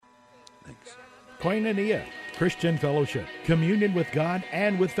Thanks. Koinonia, Christian fellowship, communion with God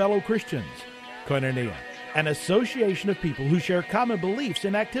and with fellow Christians. Koinonia, an association of people who share common beliefs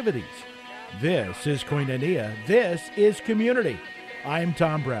and activities. This is Koinonia. This is community. I'm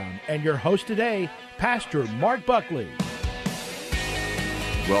Tom Brown, and your host today, Pastor Mark Buckley.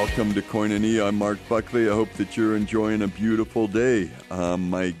 Welcome to Koinonia. I'm Mark Buckley. I hope that you're enjoying a beautiful day.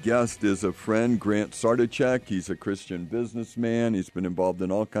 My guest is a friend, Grant Sardichuk. He's a Christian businessman. He's been involved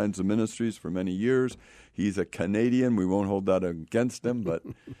in all kinds of ministries for many years. He's a Canadian. We won't hold that against him, but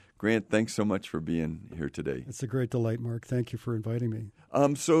Grant, thanks so much for being here today. It's a great delight, Mark. Thank you for inviting me.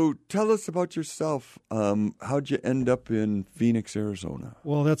 So tell us about yourself. How'd you end up in Phoenix, Arizona?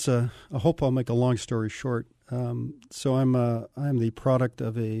 Well, I hope I'll make a long story short. So I'm the product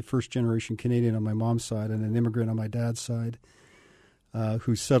of a first-generation Canadian on my mom's side and an immigrant on my dad's side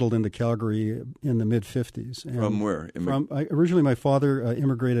who settled into Calgary in the mid-'50s. From where? Originally, my father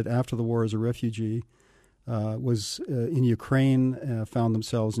immigrated after the war as a refugee, was in Ukraine, found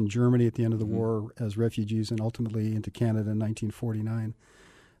themselves in Germany at the end of the war as refugees, and ultimately into Canada in 1949.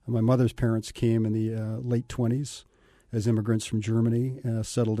 My mother's parents came in the late 20s. As immigrants from Germany,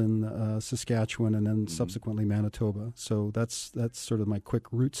 settled in Saskatchewan and then subsequently Manitoba. So that's sort of my quick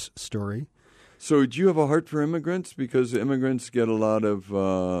roots story. So do you have a heart for immigrants? Because immigrants get a lot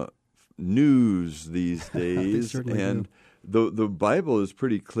of news these days. And the Bible is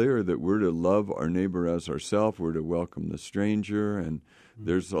pretty clear that we're to love our neighbor as ourselves. We're to welcome the stranger. And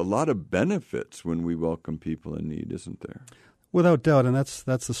there's a lot of benefits when we welcome people in need, isn't there? Without doubt, and that's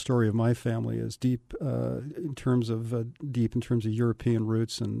the story of my family, is deep in terms of European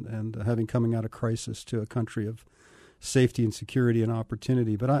roots and having coming out of crisis to a country of safety and security and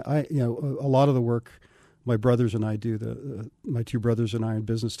opportunity. But I a lot of the work my brothers and I do, my two brothers and I are in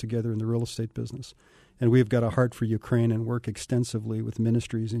business together in the real estate business, and we've got a heart for Ukraine and work extensively with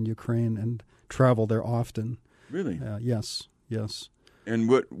ministries in Ukraine and travel there often. Really? Yes. And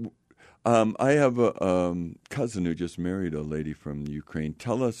what? I have a cousin who just married a lady from Ukraine.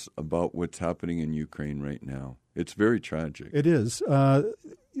 Tell us about what's happening in Ukraine right now. It's very tragic. It is.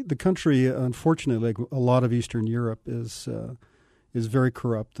 The country, unfortunately, like a lot of Eastern Europe, is very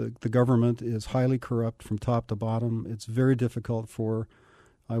corrupt. The government is highly corrupt from top to bottom. It's very difficult for,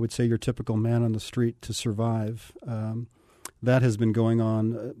 I would say, your typical man on the street to survive. That has been going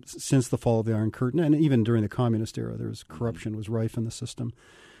on since the fall of the Iron Curtain, and even during the communist era, corruption was rife in the system.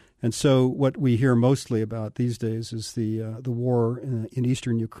 And so what we hear mostly about these days is the war in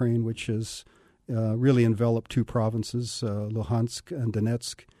eastern Ukraine, which has really enveloped two provinces, Luhansk and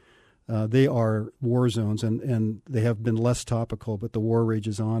Donetsk. They are war zones, and they have been less topical, but the war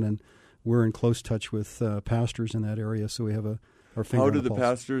rages on, and we're in close touch with pastors in that area, so we have our finger on the pulse. How do the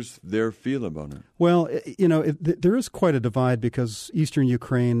pastors there feel about it? Well, there is quite a divide because eastern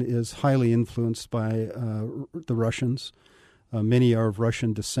Ukraine is highly influenced by the Russians. Many are of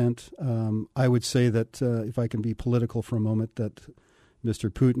Russian descent. I would say that, if I can be political for a moment, that Mr.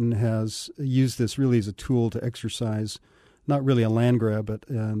 Putin has used this really as a tool to exercise not really a land grab, but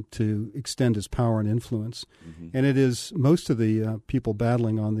to extend his power and influence. Mm-hmm. And it is most of the people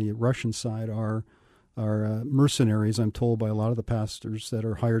battling on the Russian side are mercenaries, I'm told by a lot of the pastors, that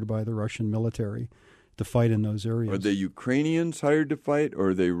are hired by the Russian military to fight in those areas. Are they Ukrainians hired to fight, or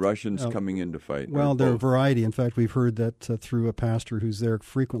are they Russians coming in to fight? Well, there are a variety. In fact, we've heard that through a pastor who's there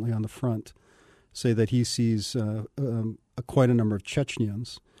frequently on the front, say that he sees quite a number of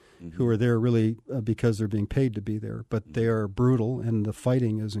Chechens who are there really because they're being paid to be there. But they are brutal, and the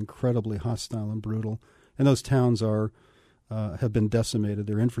fighting is incredibly hostile and brutal. And those towns have been decimated.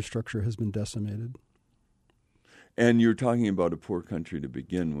 Their infrastructure has been decimated. And you're talking about a poor country to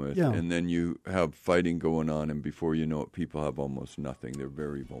begin with, yeah. And then you have fighting going on, and before you know it, people have almost nothing. They're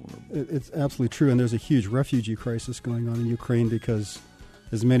very vulnerable. It's absolutely true, and there's a huge refugee crisis going on in Ukraine because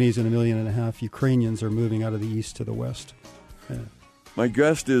as many as 1.5 million Ukrainians are moving out of the east to the west. Yeah. My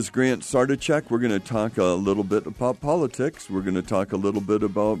guest is Grant Sardichuk. We're going to talk a little bit about politics. We're going to talk a little bit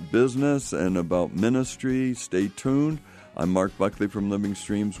about business and about ministry. Stay tuned. I'm Mark Buckley from Living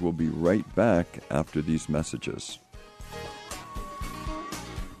Streams. We'll be right back after these messages.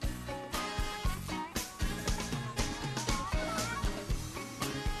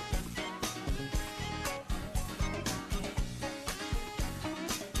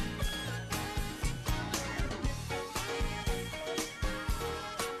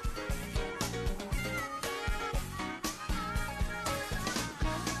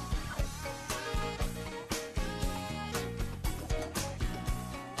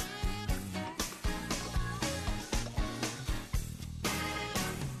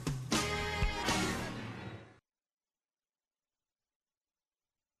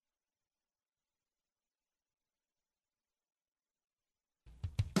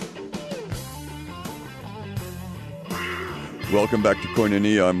 Welcome back to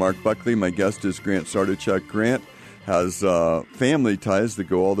Koinonia. I'm Mark Buckley. My guest is Grant Sardichuk. Grant has family ties that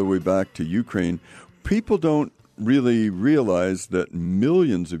go all the way back to Ukraine. People don't really realize that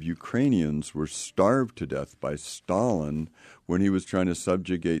millions of Ukrainians were starved to death by Stalin when he was trying to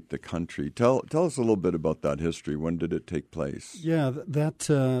subjugate the country. Tell us a little bit about that history. When did it take place? Yeah,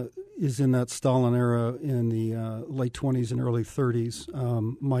 that is in that Stalin era in the late 20s and early 30s.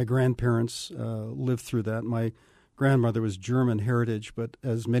 My grandparents lived through that. My grandmother was German heritage, but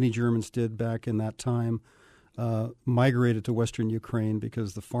as many Germans did back in that time, migrated to Western Ukraine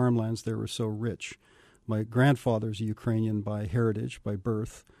because the farmlands there were so rich. My grandfather's Ukrainian by heritage, by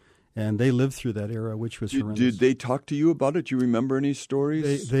birth, and they lived through that era, which was horrendous. Did they talk to you about it? Do you remember any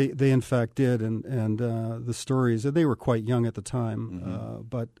stories? They in fact did, and the stories, they were quite young at the time,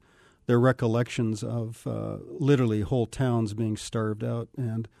 but their recollections of literally whole towns being starved out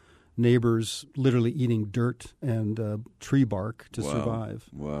and neighbors literally eating dirt and tree bark to survive.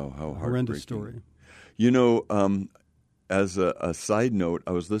 Wow, how heartbreaking. Horrendous story. You know, as a side note,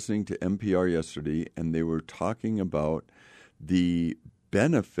 I was listening to NPR yesterday, and they were talking about the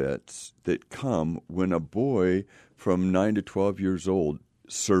benefits that come when a boy from 9 to 12 years old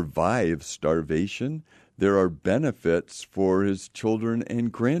survives starvation. There are benefits for his children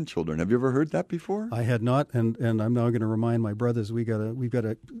and grandchildren. Have you ever heard that before? I had not, and I'm now going to remind my brothers we've got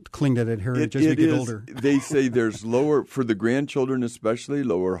to cling to that heritage as we get older. They say there's lower, for the grandchildren especially,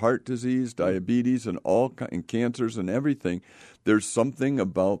 lower heart disease, diabetes, and cancers and everything. There's something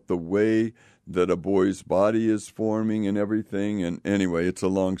about the way that a boy's body is forming and everything. And anyway, it's a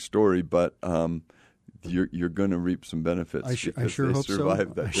long story, but you're going to reap some benefits I sure they hope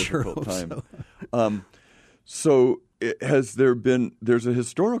survived so. that difficult time. So there's a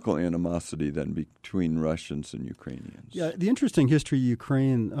historical animosity then between Russians and Ukrainians. Yeah, the interesting history of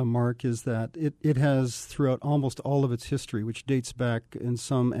Ukraine, Mark, is that it has throughout almost all of its history, which dates back in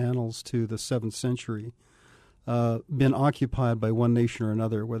some annals to the 7th century, been occupied by one nation or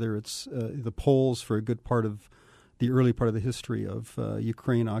another, whether it's the Poles for a good part of the early part of the history of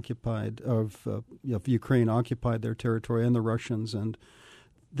Ukraine occupied their territory, and the Russians. And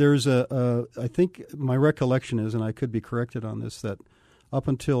there's I think my recollection is, and I could be corrected on this, that up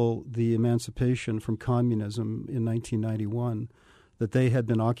until the emancipation from communism in 1991, that they had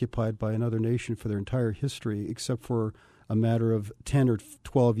been occupied by another nation for their entire history, except for a matter of 10 or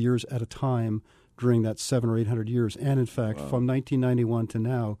 12 years at a time during that 700 or 800 years. And in fact, from 1991 to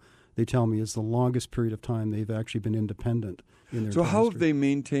now, they tell me is the longest period of time they've actually been independent in their So how history. have they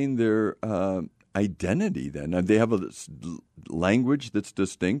maintained their identity then? They have a language that's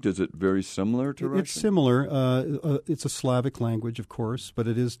distinct. Is it very similar to Russian? It's similar. It's a Slavic language, of course, but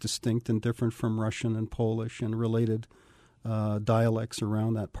it is distinct and different from Russian and Polish and related dialects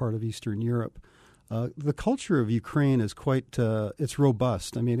around that part of Eastern Europe. The culture of Ukraine is quite it's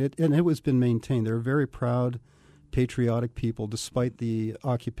robust. I mean, it has been maintained. They're a very proud, patriotic people, despite the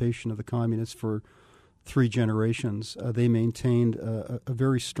occupation of the communists for 3 generations. They maintained a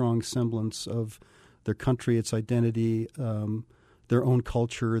very strong semblance of their country, its identity, their own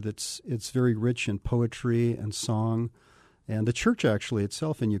culture. It's very rich in poetry and song, and the church actually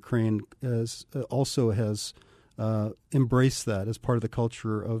itself in Ukraine also has embraced that as part of the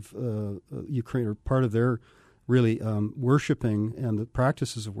culture of Ukraine, or part of their really worshiping and the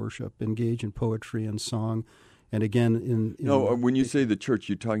practices of worship. Engage in poetry and song. And again, when you say the church,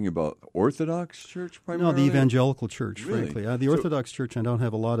 you're talking about Orthodox Church primarily? No, the evangelical church, Really? frankly. The Orthodox Church I don't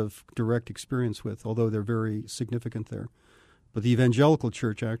have a lot of direct experience with, although they're very significant there. But the evangelical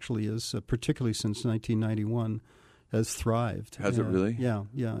church actually is, particularly since 1991, has thrived. Has it really? Yeah.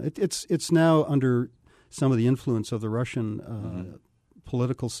 It's now under some of the influence of the Russian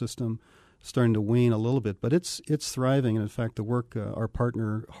political system starting to wane a little bit, but it's thriving. And in fact, the work our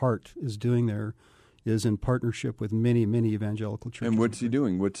partner Hart is doing there is in partnership with many, many evangelical churches. And what's he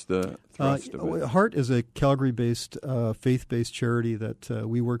doing? What's the thrust of it? Hart is a Calgary-based, faith-based charity that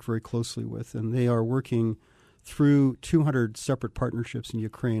we work very closely with, and they are working through 200 separate partnerships in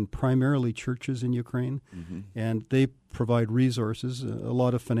Ukraine, primarily churches in Ukraine, and they provide resources, a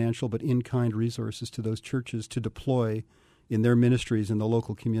lot of financial but in-kind resources to those churches to deploy in their ministries in the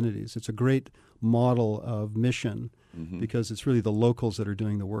local communities. It's a great model of mission because it's really the locals that are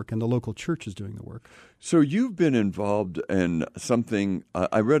doing the work, and the local church is doing the work. So you've been involved in something.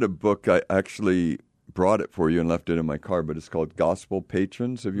 I read a book. I actually brought it for you and left it in my car, but it's called Gospel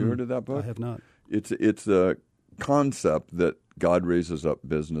Patrons. Have you heard of that book? I have not. It's a concept that God raises up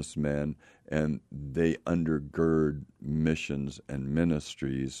businessmen and they undergird missions and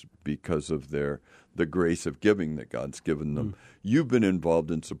ministries because of the grace of giving that God's given them. You've been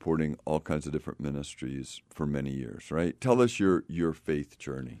involved in supporting all kinds of different ministries for many years, right? Tell us your faith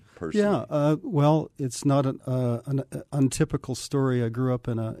journey personally. Yeah, well, it's not an untypical story. I grew up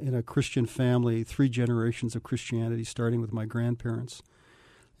in a Christian family, 3 generations of Christianity, starting with my grandparents.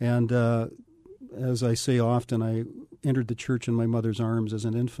 And as I say often, I entered the church in my mother's arms as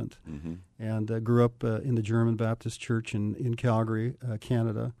an infant, and grew up in the German Baptist Church in Calgary,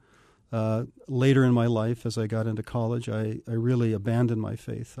 Canada. Later in my life, as I got into college, I really abandoned my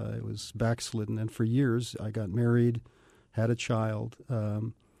faith. I was backslidden, and for years I got married, had a child,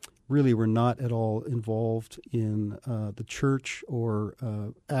 really were not at all involved in the church or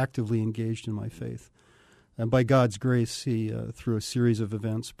actively engaged in my faith. And by God's grace, He, through a series of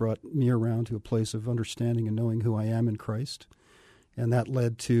events, brought me around to a place of understanding and knowing who I am in Christ. And that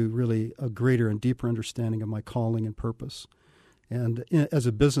led to really a greater and deeper understanding of my calling and purpose. And as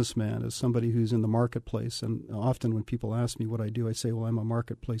a businessman, as somebody who's in the marketplace, and often when people ask me what I do, I say, well, I'm a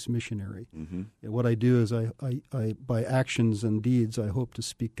marketplace missionary. And what I do is I by actions and deeds, I hope to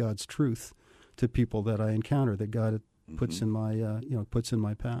speak God's truth to people that I encounter, that God puts in my puts in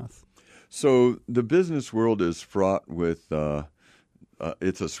my path. So the business world is fraught with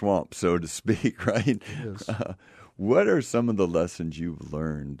it's a swamp, so to speak, right? It is. What are some of the lessons you've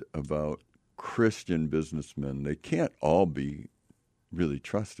learned about Christian businessmen? They can't all be really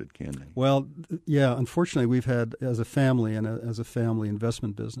trusted, can they? Well, yeah, unfortunately, we've had, as a family and as a family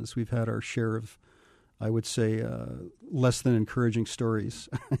investment business, we've had our share of, I would say, less than encouraging stories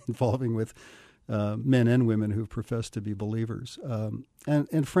involving with men and women who profess to be believers.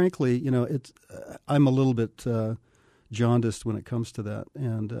 And frankly, I'm a little bit jaundiced when it comes to that.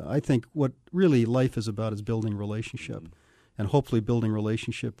 And I think what really life is about is building relationship. And hopefully building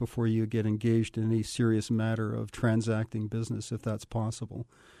relationship before you get engaged in any serious matter of transacting business, if that's possible.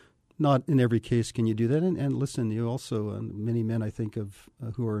 Not in every case can you do that. And listen, you also, many men I think of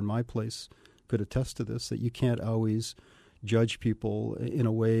who are in my place could attest to this, that you can't always judge people in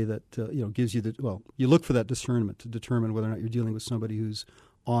a way that gives you you look for that discernment to determine whether or not you're dealing with somebody who's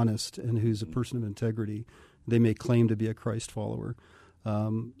honest and who's a person of integrity. They may claim to be a Christ follower.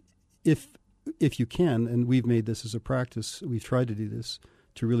 If you can, and we've made this as a practice, we've tried to do this,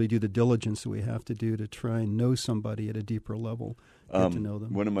 to really do the diligence that we have to do to try and know somebody at a deeper level, get to know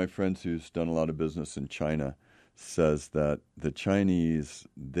them. One of my friends who's done a lot of business in China says that the Chinese,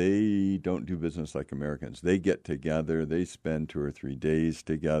 they don't do business like Americans. They get together, they spend 2 or 3 days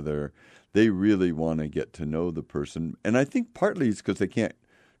together. They really want to get to know the person. And I think partly it's because they can't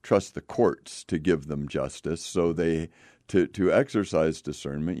trust the courts to give them justice, so they... To exercise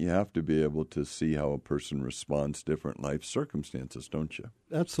discernment, you have to be able to see how a person responds to different life circumstances, don't you?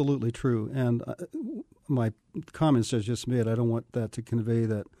 Absolutely true. And my comments I just made, I don't want that to convey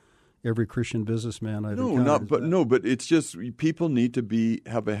that every Christian businessman I've encountered. But it's just people need to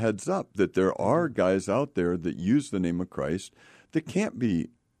have a heads up that there are guys out there that use the name of Christ that can't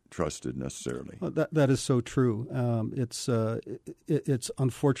be trusted necessarily. Well, that is so true. It's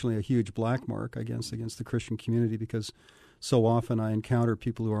unfortunately a huge black mark against the Christian community, because so often I encounter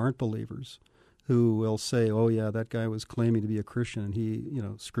people who aren't believers who will say, "Oh yeah, that guy was claiming to be a Christian and he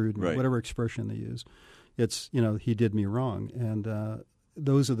screwed me," whatever expression they use. It's he did me wrong, and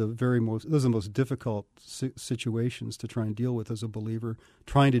those are the most difficult situations to try and deal with as a believer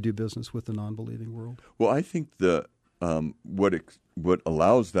trying to do business with the non-believing world. Well, I think what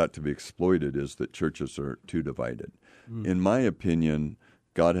allows that to be exploited is that churches are too divided. In my opinion,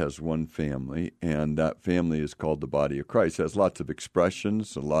 God has one family, and that family is called the body of Christ. It has lots of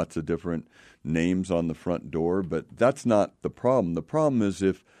expressions, lots of different names on the front door, but that's not the problem. The problem is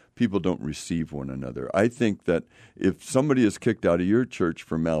if people don't receive one another. I think that if somebody is kicked out of your church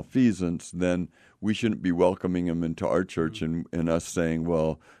for malfeasance, then we shouldn't be welcoming them into our church and us saying,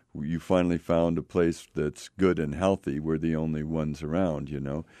 well, you finally found a place that's good and healthy. We're the only ones around,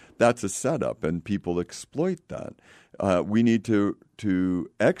 That's a setup, and people exploit that. We need to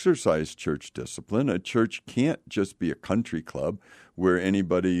exercise church discipline. A church can't just be a country club where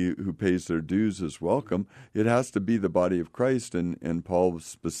anybody who pays their dues is welcome. It has to be the body of Christ, and Paul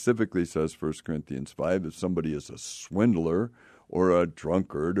specifically says, 1 Corinthians 5, if somebody is a swindler or a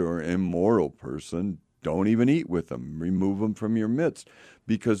drunkard or immoral person, don't even eat with them. Remove them from your midst,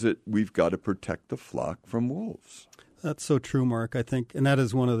 because we've got to protect the flock from wolves. That's so true, Mark. I think, and that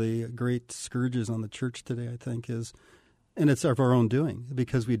is one of the great scourges on the church today, I think, and it's of our own doing,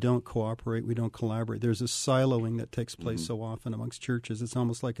 because we don't cooperate, we don't collaborate. There's a siloing that takes place so often amongst churches. It's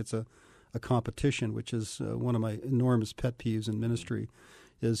almost like it's a a competition, which is one of my enormous pet peeves in ministry,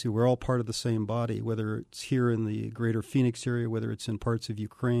 is we're all part of the same body, whether it's here in the greater Phoenix area, whether it's in parts of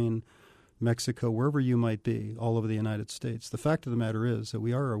Ukraine, Mexico, wherever you might be, all over the United States. The fact of the matter is that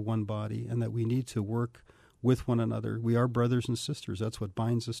we are a one body and that we need to work with one another. We are brothers and sisters. That's what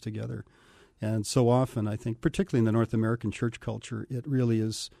binds us together. And so often, I think, particularly in the North American church culture, it really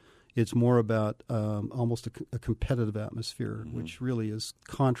is, it's more about almost a competitive atmosphere, which really is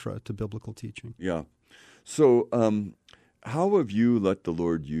contra to biblical teaching. Yeah. So how have you let the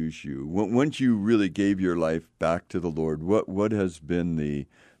Lord use you? Once you really gave your life back to the Lord, what has been the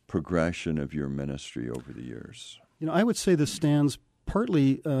progression of your ministry over the years? I would say this stands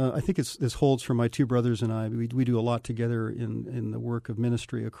partly, I think this holds for my two brothers and I. We do a lot together in the work of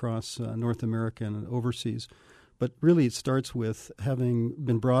ministry across North America and overseas. But really it starts with having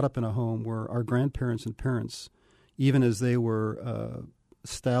been brought up in a home where our grandparents and parents, even as they were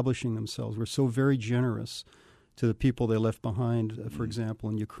establishing themselves, were so very generous to the people they left behind. For example,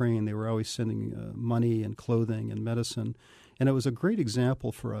 in Ukraine, they were always sending money and clothing and medicine. And it was a great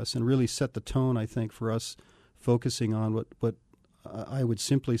example for us and really set the tone, I think, for us focusing on what I would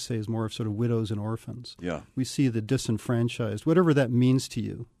simply say is more of sort of widows and orphans. Yeah. We see the disenfranchised, whatever that means to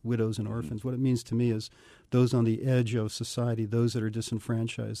you, widows and orphans. What it means to me is those on the edge of society, those that are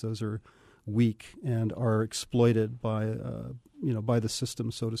disenfranchised, those are weak and are exploited by by the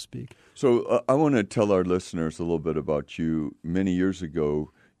system, so to speak. So I want to tell our listeners a little bit about you. Many years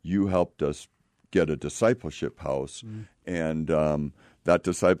ago, you helped us get a discipleship house, and that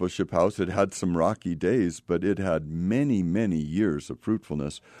discipleship house, it had some rocky days, but it had many, many years of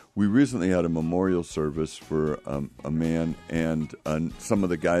fruitfulness. We recently had a memorial service for a man, and some of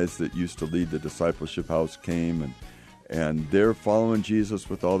the guys that used to lead the discipleship house came, and they're following Jesus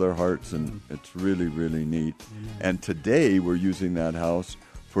with all their hearts, and it's really, really neat. And today we're using that house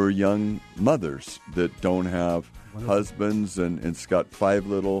for young mothers that don't have husbands, and it's got 5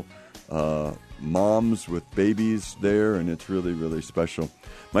 little moms with babies there, and it's really, really special.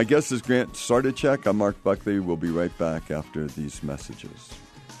 My guest is Grant Sardichuk. I'm Mark Buckley. We'll be right back after these messages.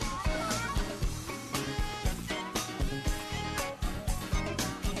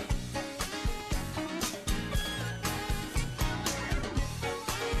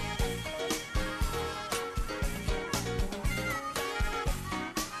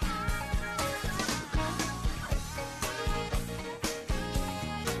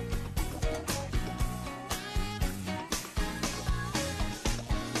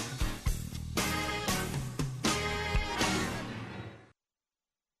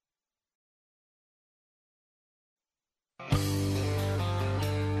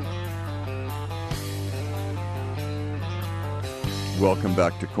 Welcome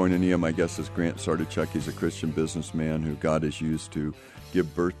back to Koinonia. My guest is Grant Sardichuk. He's a Christian businessman who God has used to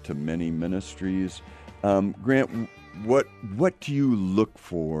give birth to many ministries. Grant, what do you look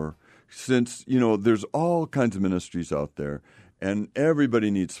for? Since, there's all kinds of ministries out there, and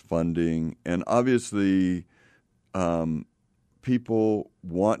everybody needs funding, and obviously people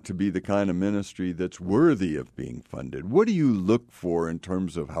want to be the kind of ministry that's worthy of being funded. What do you look for in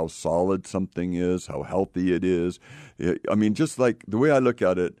terms of how solid something is, how healthy it is? I mean, just like the way I look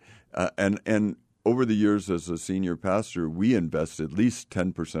at it, and over the years as a senior pastor, we invest at least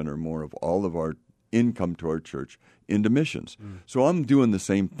 10% or more of all of our income to our church into missions. So I'm doing the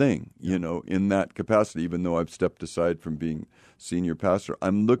same thing, in that capacity, even though I've stepped aside from being senior pastor.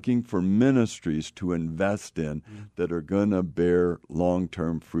 I'm looking for ministries to invest in that are going to bear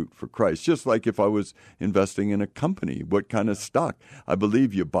long-term fruit for Christ. Just like if I was investing in a company, what kind of stock? I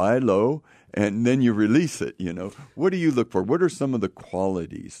believe you buy low and then you release it, What do you look for? What are some of the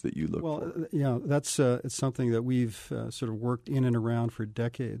qualities that you look for? Well, that's it's something that we've sort of worked in and around for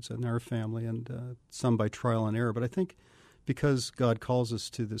decades in our family, and some by trial and error. But I think because God calls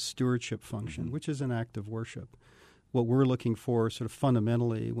us to this stewardship function, which is an act of worship, what we're looking for sort of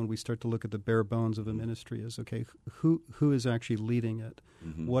fundamentally when we start to look at the bare bones of a ministry is, okay, who is actually leading it?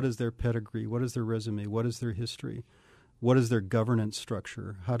 What is their pedigree? What is their resume? What is their history? What is their governance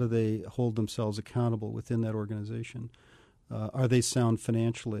structure? How do they hold themselves accountable within that organization? Are they sound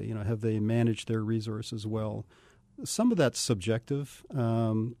financially? Have they managed their resources well? Some of that's subjective,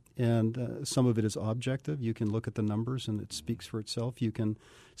 and some of it is objective. You can look at the numbers, and it speaks for itself. You can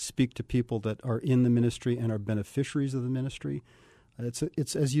speak to people that are in the ministry and are beneficiaries of the ministry.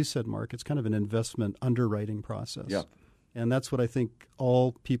 It's as you said, Mark, it's kind of an investment underwriting process. Yeah. And that's what I think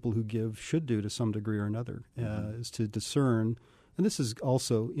all people who give should do to some degree or another, is to discern. And this is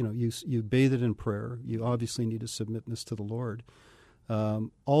also, you bathe it in prayer. You obviously need to submit this to the Lord.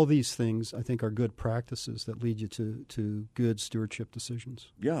 All these things, I think, are good practices that lead you to good stewardship decisions.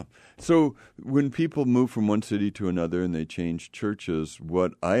 Yeah. So when people move from one city to another and they change churches,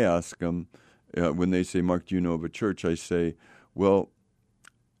 what I ask them when they say, Mark, do you know of a church? I say, well,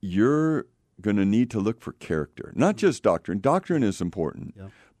 you're going to need to look for character, not just doctrine. Doctrine is important,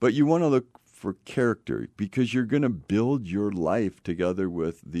 but you want to look for character because you're going to build your life together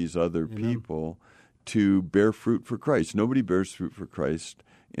with these other people to bear fruit for Christ. Nobody bears fruit for Christ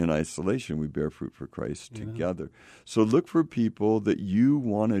in isolation. We bear fruit for Christ together. So look for people that you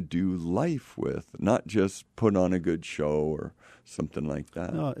want to do life with, not just put on a good show or something like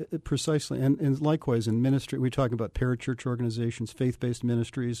that. No, precisely. And likewise in ministry, we talk about parachurch organizations, faith-based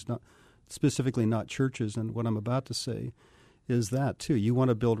ministries, specifically not churches. And what I'm about to say is that, too. You want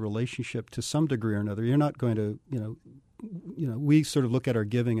to build relationship to some degree or another. You're not going to, we sort of look at our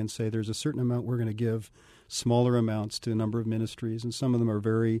giving and say there's a certain amount we're going to give, smaller amounts to a number of ministries, and some of them are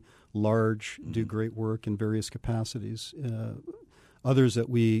very large, do great work in various capacities. Others that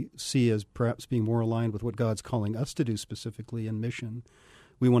we see as perhaps being more aligned with what God's calling us to do specifically in mission,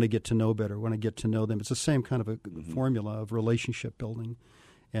 we want to get to know better, want to get to know them. It's the same kind of a formula of relationship building.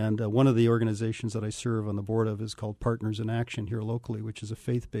 And one of the organizations that I serve on the board of is called Partners in Action here locally, which is a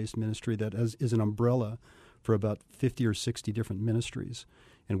faith-based ministry that is an umbrella for about 50 or 60 different ministries.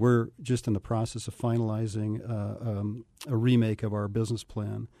 And we're just in the process of finalizing a remake of our business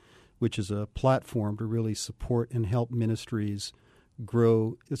plan, which is a platform to really support and help ministries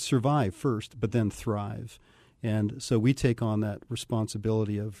grow, survive first, but then thrive. And so we take on that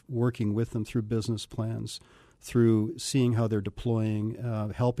responsibility of working with them through business plans, through seeing how they're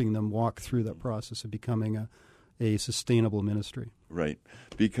deploying, helping them walk through that process of becoming a sustainable ministry. Right.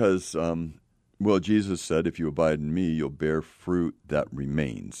 Because, Jesus said, if you abide in me, you'll bear fruit that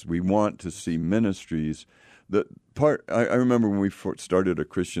remains. We want to see ministries. I remember when we started a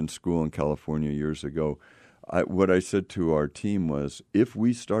Christian school in California years ago, what I said to our team was, if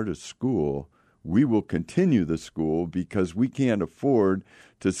we start a school, we will continue the school because we can't afford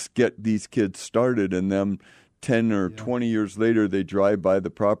to get these kids started and them 10 or 20 years later, they drive by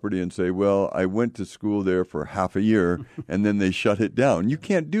the property and say, well, I went to school there for half a year, and then they shut it down. You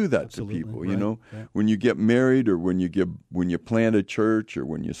can't do that to people, Right. When you get married or when you plant a church or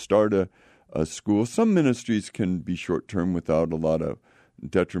when you start a school, some ministries can be short-term without a lot of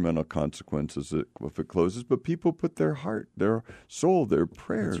detrimental consequences if it closes, but people put their heart, their soul, their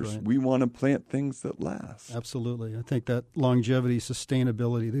prayers. Right. We want to plant things that last. Absolutely. I think that longevity,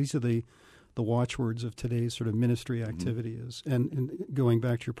 sustainability, these are the watchwords of today's sort of ministry activity is. And going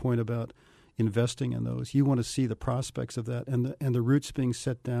back to your point about investing in those, you want to see the prospects of that and the roots being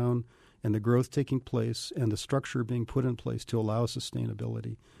set down and the growth taking place and the structure being put in place to allow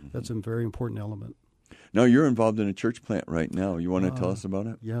sustainability. That's a very important element. Now, you're involved in a church plant right now. You want to tell us about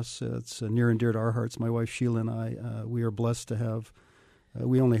it? Yes, it's near and dear to our hearts. My wife Sheila and I, we are blessed to have,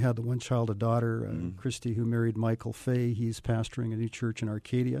 we only had the one child, a daughter, Christy, who married Michael Fay. He's pastoring a new church in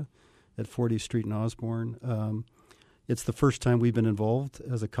Arcadia at 40th Street in Osborne. It's the first time we've been involved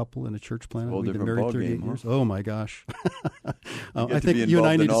as a couple in a church plant. We've been married 38 years. Oh, my gosh. I think you and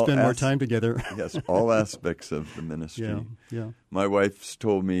I need to spend more time together. Yes, all aspects of the ministry. Yeah. My wife's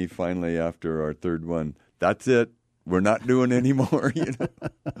told me finally after our third one, that's it. We're not doing any more,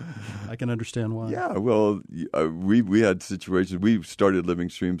 I can understand why. Yeah, well, we had situations. We started Living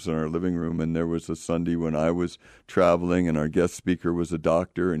Streams in our living room, and there was a Sunday when I was traveling, and our guest speaker was a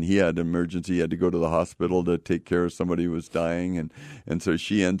doctor, and he had an emergency. He had to go to the hospital to take care of somebody who was dying, and so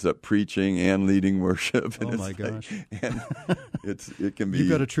she ends up preaching and leading worship. And my gosh. And it can be. You've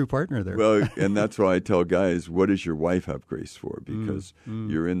got a true partner there. Well, and that's why I tell guys, what does your wife have grace for? Because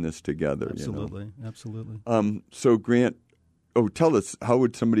you're in this together. Absolutely. So Grant, tell us, how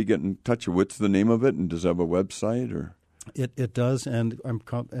would somebody get in touch? What's the name of it, and does it have a website? Or It does, and I'm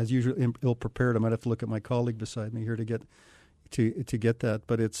as usual ill-prepared. I might have to look at my colleague beside me here to get that.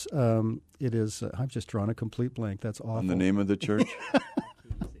 But it is. I've just drawn a complete blank. That's awful. And the name of the church?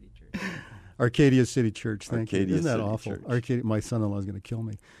 Arcadia City Church. Thank you. Isn't that City awful? Church. Arcadia. My son-in-law is going to kill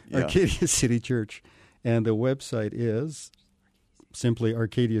me. Yeah. Arcadia City Church, and the website is simply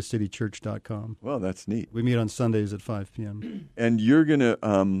arcadiacitychurch.com. Well, that's neat. We meet on Sundays at 5 p.m. And you're going to,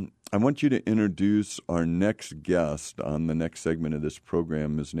 I want you to introduce our next guest on the next segment of this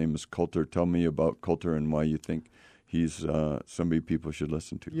program. His name is Coulter. Tell me about Coulter and why you think he's somebody people should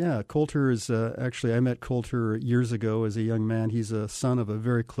listen to. Yeah, Coulter is actually, I met Coulter years ago as a young man. He's a son of a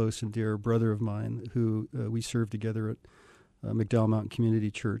very close and dear brother of mine who we served together at McDowell Mountain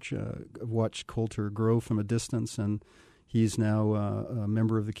Community Church. I've watched Coulter grow from a distance, and he's now a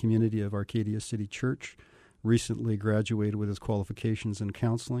member of the community of Arcadia City Church. recently graduated with his qualifications in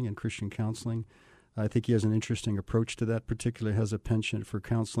counseling and Christian counseling. I think he has an interesting approach to that, particularly has a penchant for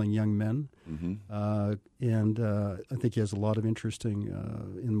counseling young men. And I think he has a lot of interesting,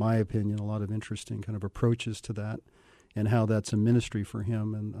 in my opinion, a lot of interesting kind of approaches to that and how that's a ministry for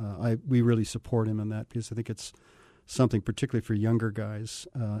him. And we really support him in that because I think it's something particularly for younger guys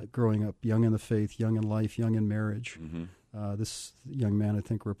growing up young in the faith, young in life, young in marriage. This young man, I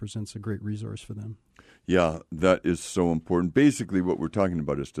think, represents a great resource for them. Yeah, that is so important. Basically, what we're talking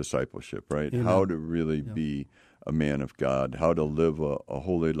about is discipleship, right? Amen. How to really be a man of God, how to live a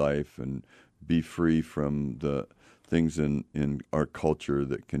holy life and be free from the things in our culture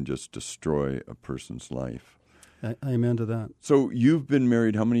that can just destroy a person's life. Amen to that. So you've been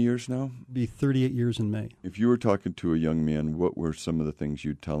married how many years now? Be 38 years in May. If you were talking to a young man, what were some of the things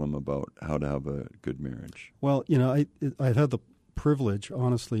you'd tell him about how to have a good marriage? Well, I've had the privilege,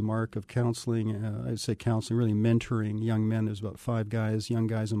 honestly, Mark, of counseling, I'd say counseling, really mentoring young men. There's about 5 young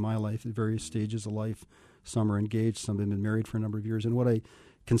guys in my life at various stages of life. Some are engaged, some have been married for a number of years. And what I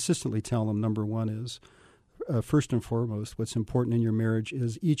consistently tell them, number one, is first and foremost, what's important in your marriage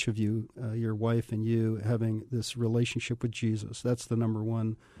is each of you, your wife and you, having this relationship with Jesus. That's the number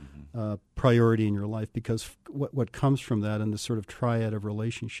one priority in your life, because what comes from that and the sort of triad of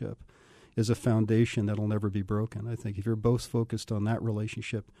relationship is a foundation that will never be broken. I think if you're both focused on that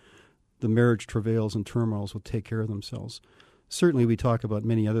relationship, the marriage travails and turmoils will take care of themselves. Certainly we talk about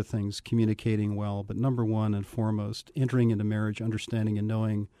many other things, communicating well, but number one and foremost, entering into marriage, understanding and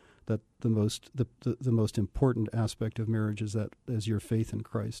knowing that the most important aspect of marriage is your faith in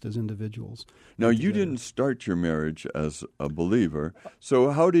Christ as individuals. Now, you didn't start your marriage as a believer,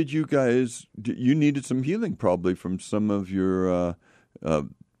 so how did you guys? You needed some healing probably from some of your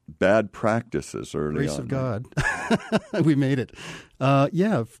bad practices early on. Grace of God, we made it.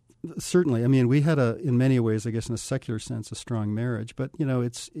 Certainly. I mean, we had in many ways, I guess, in a secular sense, a strong marriage. But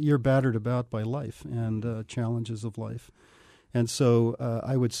you're battered about by life and challenges of life. And so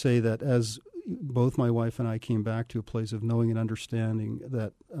I would say that as both my wife and I came back to a place of knowing and understanding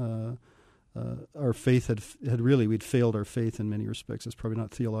that our faith we'd failed our faith in many respects. It's probably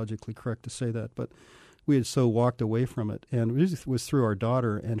not theologically correct to say that, but we had so walked away from it. And it was through our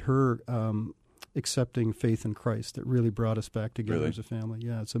daughter and her accepting faith in Christ that really brought us back together as a family.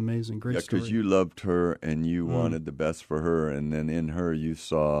 Yeah, it's amazing. Great story. Yeah, because you loved her and you wanted the best for her, and then in her you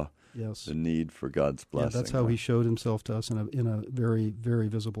saw the need for God's blessing. Yeah, that's how he showed himself to us in a very, very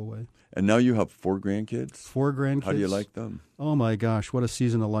visible way. And now you have 4 grandkids? 4 grandkids. How do you like them? Oh, my gosh, what a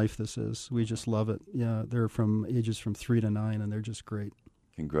season of life this is. We just love it. Yeah, they're from ages from 3 to 9, and they're just great.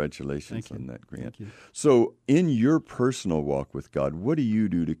 Congratulations on that, Grant. Thank you. So in your personal walk with God, what do you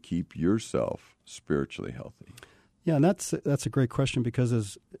do to keep yourself spiritually healthy? Yeah, and that's a great question because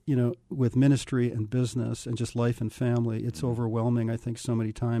as with ministry and business and just life and family, it's overwhelming. I think so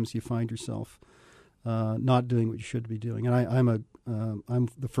many times you find yourself not doing what you should be doing. And I'm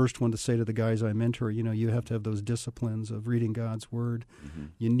the first one to say to the guys I mentor, you have to have those disciplines of reading God's Word.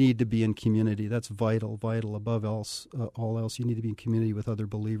 You need to be in community. That's vital above all else. You need to be in community with other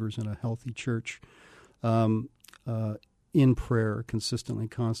believers in a healthy church, in prayer consistently,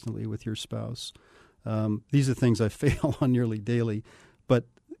 constantly with your spouse. These are things I fail on nearly daily, but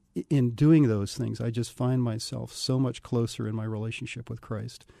in doing those things, I just find myself so much closer in my relationship with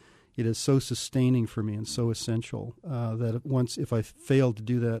Christ. It is so sustaining for me and so essential that if I fail to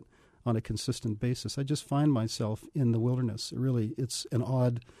do that on a consistent basis, I just find myself in the wilderness. It's an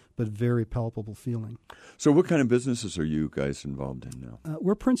odd but very palpable feeling. So what kind of businesses are you guys involved in now?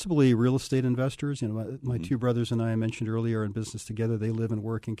 We're principally real estate investors. My 2 brothers and I mentioned earlier are in business together. They live and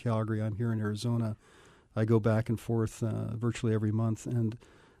work in Calgary. I'm here in Arizona. I go back and forth virtually every month, and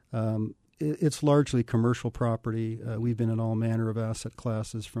it's largely commercial property. We've been in all manner of asset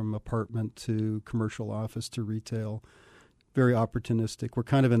classes, from apartment to commercial office to retail. Very opportunistic. We're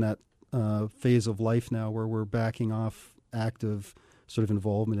kind of in that phase of life now where we're backing off active sort of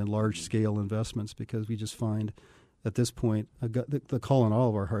involvement in large-scale investments because we just find at this point the call in all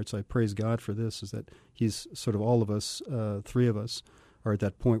of our hearts, I praise God for this, is that he's sort of all of us, 3 of us, are at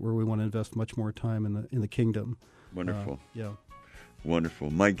that point where we want to invest much more time in the kingdom. Wonderful. Yeah. Wonderful.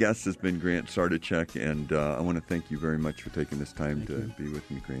 My guest has been Grant Sardichuk, and I want to thank you very much for taking this time to be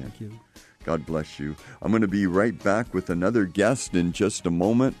with me, Grant. Thank you. God bless you. I'm going to be right back with another guest in just a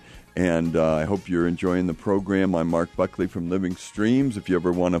moment, and I hope you're enjoying the program. I'm Mark Buckley from Living Streams. If you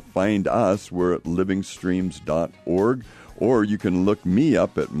ever want to find us, we're at livingstreams.org, or you can look me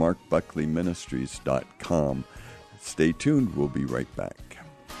up at markbuckleyministries.com. Stay tuned. We'll be right back.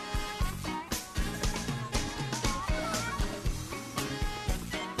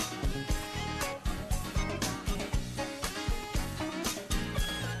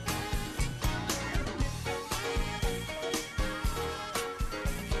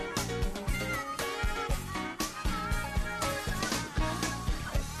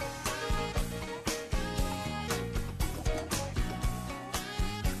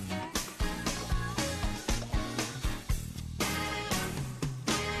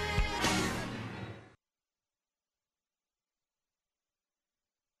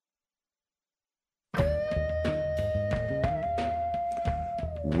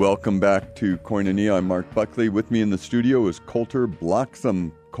 Welcome back to Koinonia. I'm Mark Buckley. With me in the studio is Coulter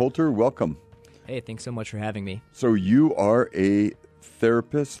Bloxham. Coulter, welcome. Hey, thanks so much for having me. So you are a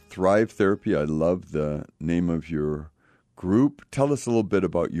therapist, Thrive Therapy. I love the name of your group. Tell us a little bit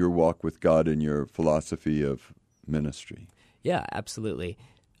about your walk with God and your philosophy of ministry. Yeah, absolutely.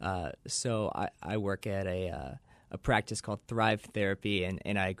 So I work at a practice called Thrive Therapy,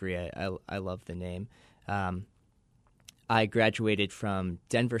 and I agree. I love the name. I graduated from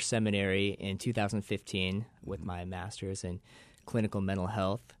Denver Seminary in 2015 with my master's in clinical mental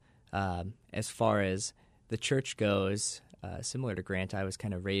health. As far as the church goes, similar to Grant, I was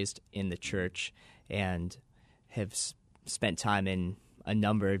kind of raised in the church and have spent time in a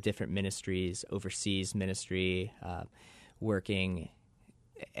number of different ministries, overseas ministry, working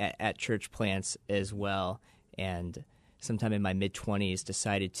at church plants as well, and sometime in my mid-20s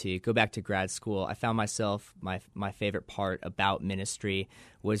decided to go back to grad school. I found myself, my favorite part about ministry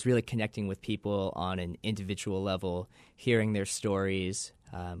was really connecting with people on an individual level, hearing their stories,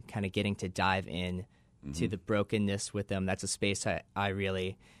 kind of getting to dive in to the brokenness with them. That's a space I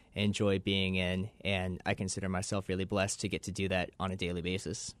really enjoy being in, and I consider myself really blessed to get to do that on a daily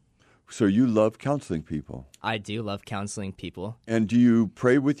basis. So you love counseling people. I do love counseling people. And do you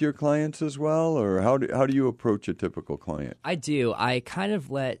pray with your clients as well, or how do you approach a typical client? I do. I kind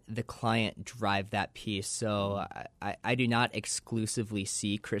of let the client drive that piece. So I do not exclusively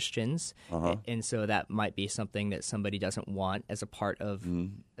see Christians, and so that might be something that somebody doesn't want as a part of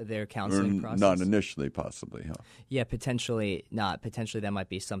their counseling process. Not initially, possibly, huh? Yeah, potentially not. Potentially that might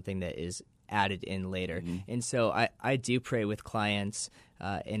be something that is added in later. And so I do pray with clients,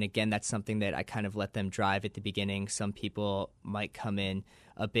 and again, that's something that I kind of let them drive at the beginning. Some people might come in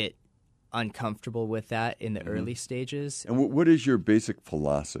a bit uncomfortable with that in the early stages. And what is your basic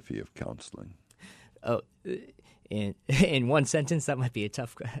philosophy of counseling? Oh, in one sentence, that might be a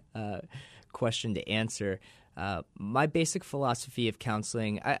tough question to answer. My basic philosophy of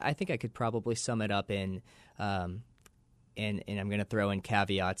counseling, I think I could probably sum it up in and I'm going to throw in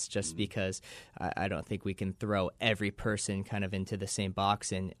caveats just because I don't think we can throw every person kind of into the same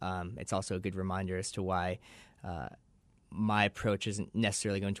box. And it's also a good reminder as to why my approach isn't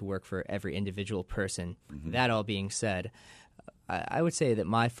necessarily going to work for every individual person. That all being said, I would say that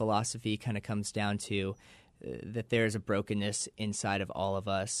my philosophy kind of comes down to that there's a brokenness inside of all of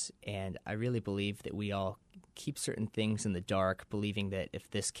us, and I really believe that we all keep certain things in the dark, believing that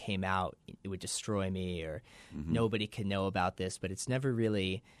if this came out, it would destroy me, or nobody can know about this. But it's never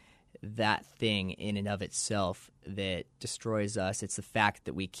really that thing in and of itself that destroys us. It's the fact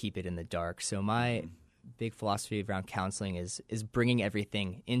that we keep it in the dark. So my big philosophy around counseling is bringing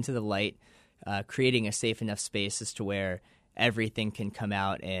everything into the light, creating a safe enough space as to where everything can come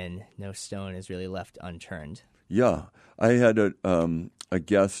out and no stone is really left unturned. Yeah. I had a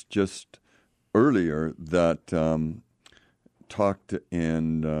guest just earlier that talked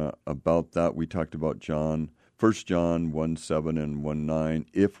about that. We talked about 1 John 1:7 and 1:9.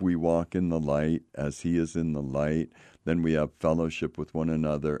 If we walk in the light as he is in the light, then we have fellowship with one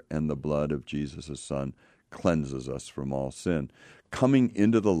another, and the blood of Jesus, his son, cleanses us from all sin. Coming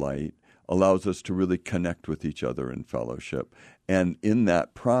into the light allows us to really connect with each other in fellowship. And in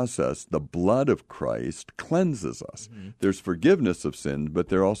that process, the blood of Christ cleanses us. There's forgiveness of sin, but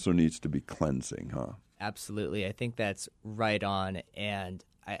there also needs to be cleansing, huh? Absolutely. I think that's right on. And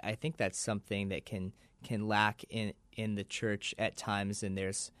I think that's something that can lack in the church at times. And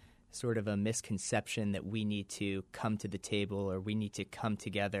there's sort of a misconception that we need to come to the table, or we need to come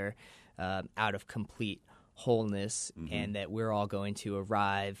together out of complete wholeness, and that we're all going to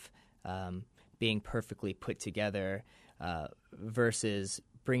arrive being perfectly put together, versus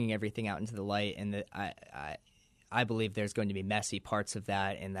bringing everything out into the light. And I believe there's going to be messy parts of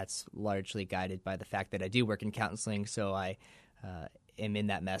that, and that's largely guided by the fact that I do work in counseling, so I am in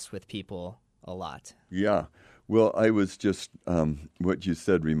that mess with people a lot. Yeah. Well, I was just, what you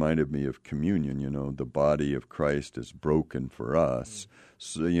said reminded me of communion. The body of Christ is broken for us,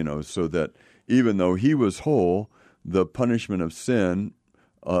 so that even though he was whole, the punishment of sin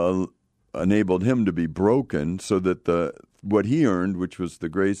enabled him to be broken, so that what he earned, which was the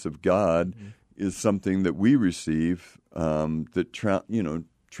grace of God, is something that we receive that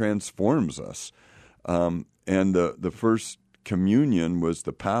transforms us. And the first communion was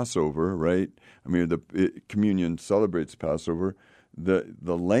the Passover, right? I mean, communion celebrates Passover.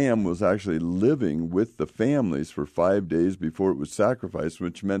 The lamb was actually living with the families for 5 days before it was sacrificed,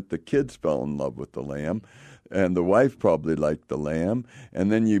 which meant the kids fell in love with the lamb. and the wife probably liked the lamb,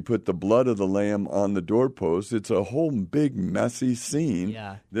 and then you put the blood of the lamb on the doorpost. It's a whole big, messy scene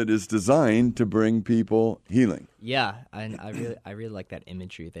that is designed to bring people healing. Yeah, and I really like that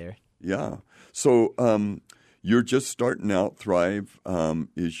imagery there. Yeah. So you're just starting out. Thrive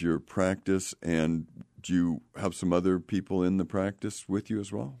is your practice, and do you have some other people in the practice with you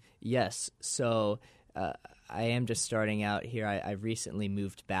as well? Yes. So I am just starting out here. I recently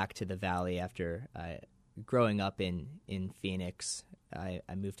moved back to the Valley after growing up in Phoenix. I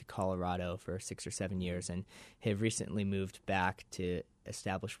moved to Colorado for 6 or 7 years and have recently moved back to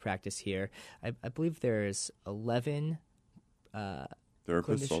establish practice here. I believe there's 11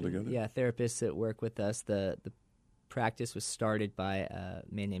 therapists altogether? Yeah, therapists that work with us. The practice was started by a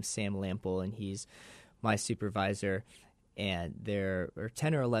man named Sam Lample, and he's my supervisor. And there are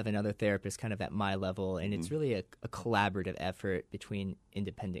 10 or 11 other therapists kind of at my level, and it's really a collaborative effort between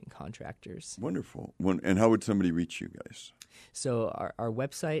independent contractors. Wonderful. And how would somebody reach you guys? So our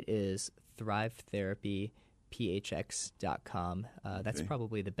website is thrivetherapyphx.com. That's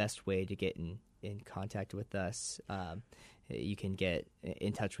probably the best way to get in contact with us. You can get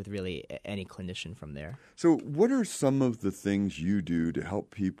in touch with really any clinician from there. So what are some of the things you do to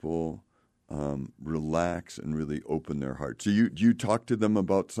help people relax and really open their heart? So do you talk to them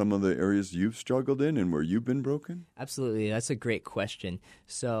about some of the areas you've struggled in and where you've been broken? Absolutely. That's a great question.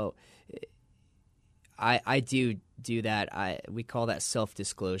 So I do that. We call that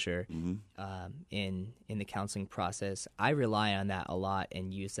self-disclosure in the counseling process. I rely on that a lot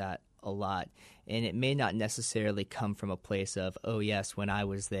and use that a lot. And it may not necessarily come from a place of, oh, yes, when I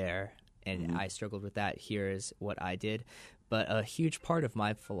was there and I struggled with that, here is what I did. But a huge part of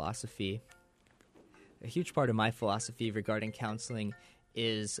my philosophy regarding counseling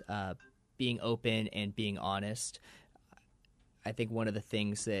is being open and being honest. I think one of the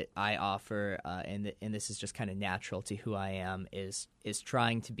things that I offer, and this is just kind of natural to who I am, is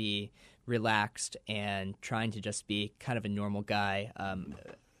trying to be relaxed and trying to just be kind of a normal guy.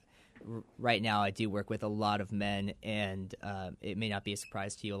 Right now I do work with a lot of men, and it may not be a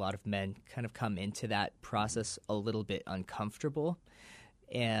surprise to you, a lot of men kind of come into that process a little bit uncomfortable.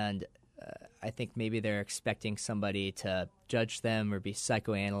 And I think maybe they're expecting somebody to judge them or be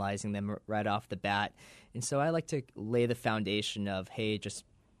psychoanalyzing them right off the bat. And so I like to lay the foundation of, hey, just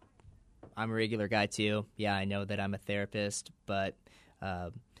I'm a regular guy too. Yeah, I know that I'm a therapist, but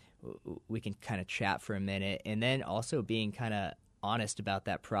we can kind of chat for a minute. And then also being kind of honest about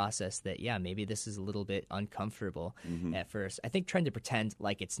that process that, yeah, maybe this is a little bit uncomfortable at first. I think trying to pretend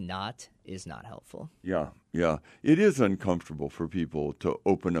like it's not is not helpful. Yeah. It is uncomfortable for people to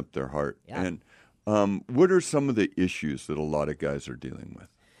open up their heart. Yeah. And what are some of the issues that a lot of guys are dealing with?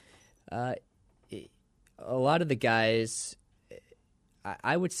 A lot of the guys,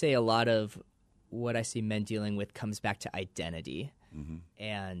 I would say a lot of what I see men dealing with comes back to identity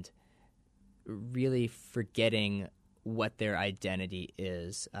and really forgetting what their identity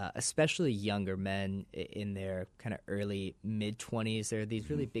is, especially younger men in their kind of early mid-20s. There are these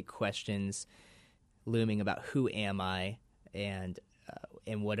really big questions looming about who am I and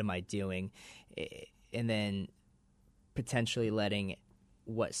what am I doing, and then potentially letting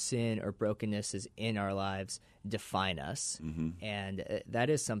what sin or brokenness is in our lives define us. And that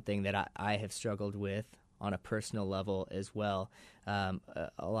is something that I have struggled with on a personal level as well. A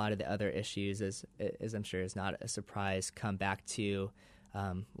lot of the other issues, as I'm sure is not a surprise, come back to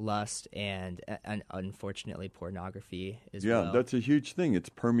lust and unfortunately pornography as well. Yeah, that's a huge thing. It's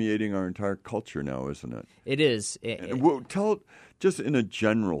permeating our entire culture now, isn't it? It is. Just in a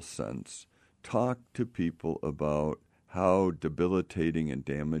general sense, talk to people about how debilitating and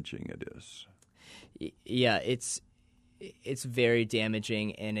damaging it is. Yeah, it's very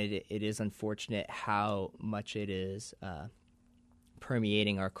damaging, and it is unfortunate how much it is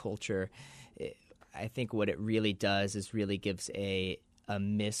permeating our culture. I think what it really does is really gives a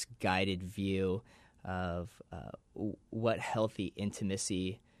misguided view of what healthy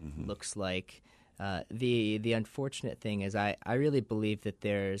intimacy looks like. The unfortunate thing is I really believe that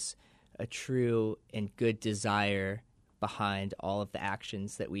there's a true and good desire behind all of the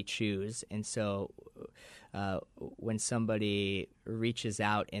actions that we choose. And so when somebody reaches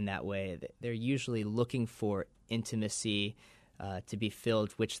out in that way, they're usually looking for intimacy to be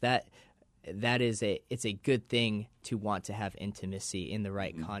filled, which it's a good thing to want to have intimacy in the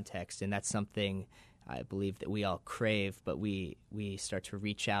right context. And that's something I believe that we all crave, but we start to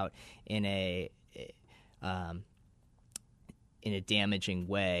reach out in a damaging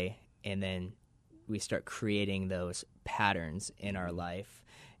way, and then we start creating those patterns in our life.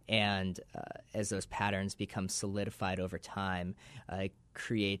 And as those patterns become solidified over time, it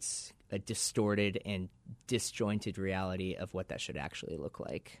creates a distorted and disjointed reality of what that should actually look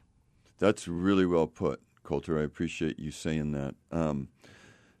like. That's really well put, Coulter. I appreciate you saying that.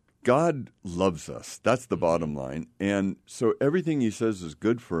 God loves us. That's the bottom line. And so everything he says is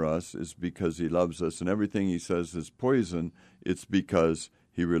good for us is because he loves us, and everything he says is poison, it's because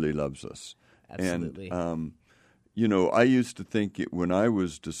he really loves us. Absolutely. And, I used to think when I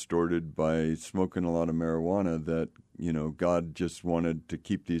was distorted by smoking a lot of marijuana that, God just wanted to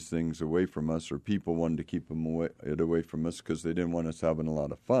keep these things away from us, or people wanted to keep it away from us because they didn't want us having a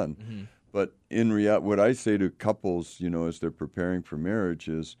lot of fun. Mm-hmm. But in reality, what I say to couples, as they're preparing for marriage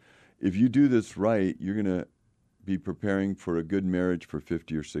is, if you do this right, you're going to be preparing for a good marriage for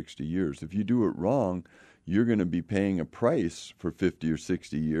 50 or 60 years. If you do it wrong, you're going to be paying a price for 50 or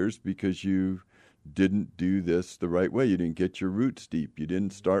 60 years because you didn't do this the right way. You didn't get your roots deep. You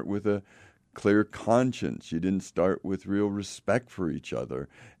didn't start with a clear conscience. You didn't start with real respect for each other.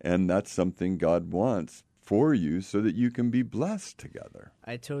 And that's something God wants for you so that you can be blessed together.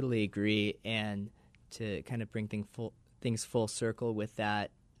 I totally agree. And to kind of bring things full circle with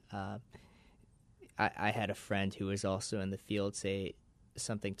that, I had a friend who was also in the field say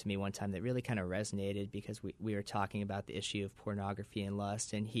something to me one time that really kind of resonated, because we were talking about the issue of pornography and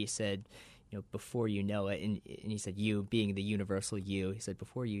lust, and he said, before you know it, and he said, you being the universal you, he said,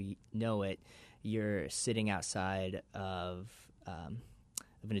 before you know it, you're sitting outside of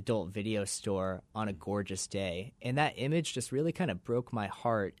an adult video store on a gorgeous day. And that image just really kind of broke my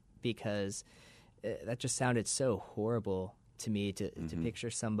heart, because that just sounded so horrible to me to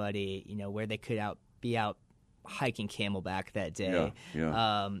picture somebody, where they could be out hiking Camelback that day,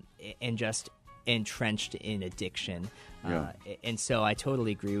 and just entrenched in addiction. And so I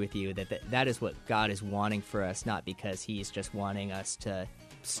totally agree with you that is what God is wanting for us, not because he's just wanting us to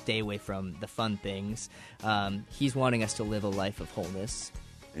stay away from the fun things. He's wanting us to live a life of wholeness.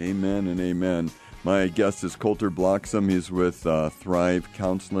 Amen and amen. My guest is Coulter Bloxham. He's with Thrive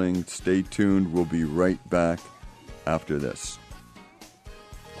Counseling. Stay tuned. We'll be right back after this.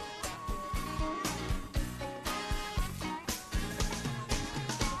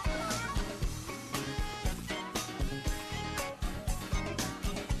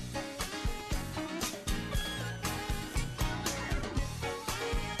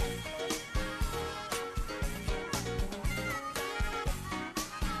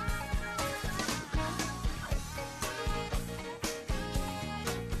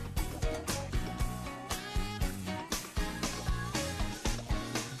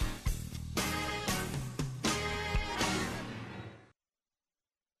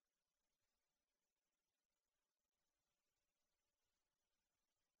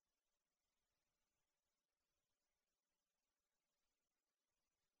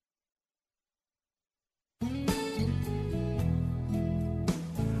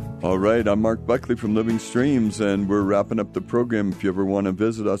 All right, I'm Mark Buckley from Living Streams, and we're wrapping up the program. If you ever want to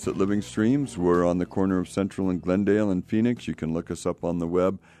visit us at Living Streams, we're on the corner of Central and Glendale in Phoenix. You can look us up on the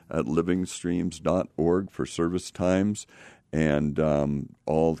web at livingstreams.org for service times and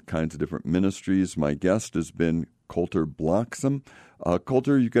all kinds of different ministries. My guest has been Coulter Bloxham.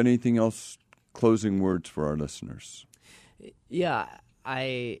 Coulter, you got anything else, closing words for our listeners? Yeah,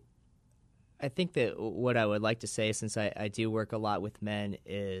 I think that what I would like to say, since I do work a lot with men,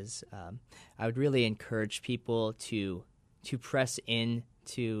 is I would really encourage people to press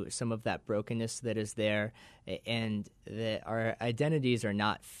into some of that brokenness that is there, and that our identities are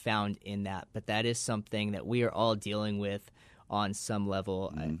not found in that, but that is something that we are all dealing with on some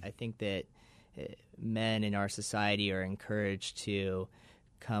level. I think that men in our society are encouraged to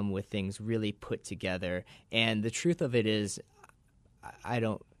come with things really put together, and the truth of it is,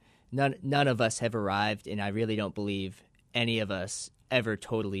 None of us have arrived, and I really don't believe any of us ever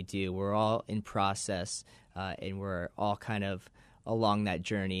totally do. We're all in process, and we're all kind of along that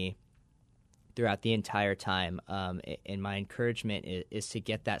journey throughout the entire time. And my encouragement is to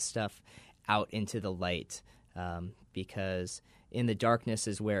get that stuff out into the light, because in the darkness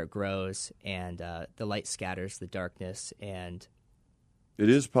is where it grows, and the light scatters the darkness. And it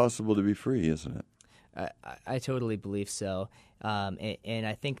is possible to be free, isn't it? I totally believe so, and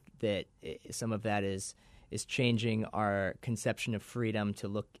I think that some of that is changing our conception of freedom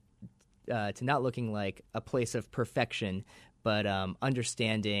to not looking like a place of perfection, but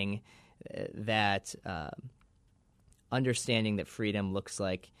understanding that freedom looks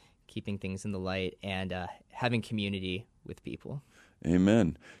like keeping things in the light and having community with people.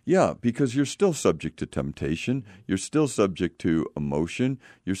 Amen. Yeah, because you're still subject to temptation. You're still subject to emotion.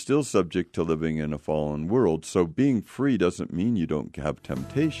 You're still subject to living in a fallen world. So being free doesn't mean you don't have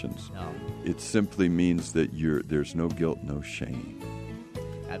temptations. No. It simply means that there's no guilt, no shame.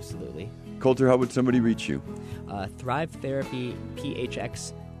 Absolutely. Coulter, how would somebody reach you?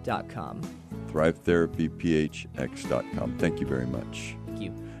 ThriveTherapyPHX.com. ThriveTherapyPHX.com. Thank you very much. Thank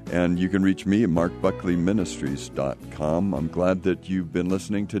you. And you can reach me at markbuckleyministries.com. I'm glad that you've been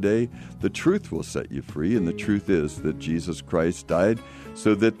listening today. The truth will set you free, and the truth is that Jesus Christ died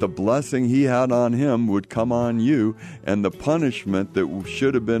so that the blessing he had on him would come on you, and the punishment that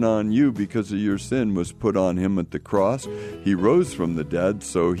should have been on you because of your sin was put on him at the cross. He rose from the dead,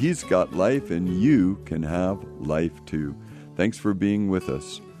 so he's got life, and you can have life too. Thanks for being with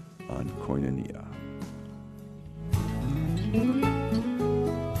us on Koinonia.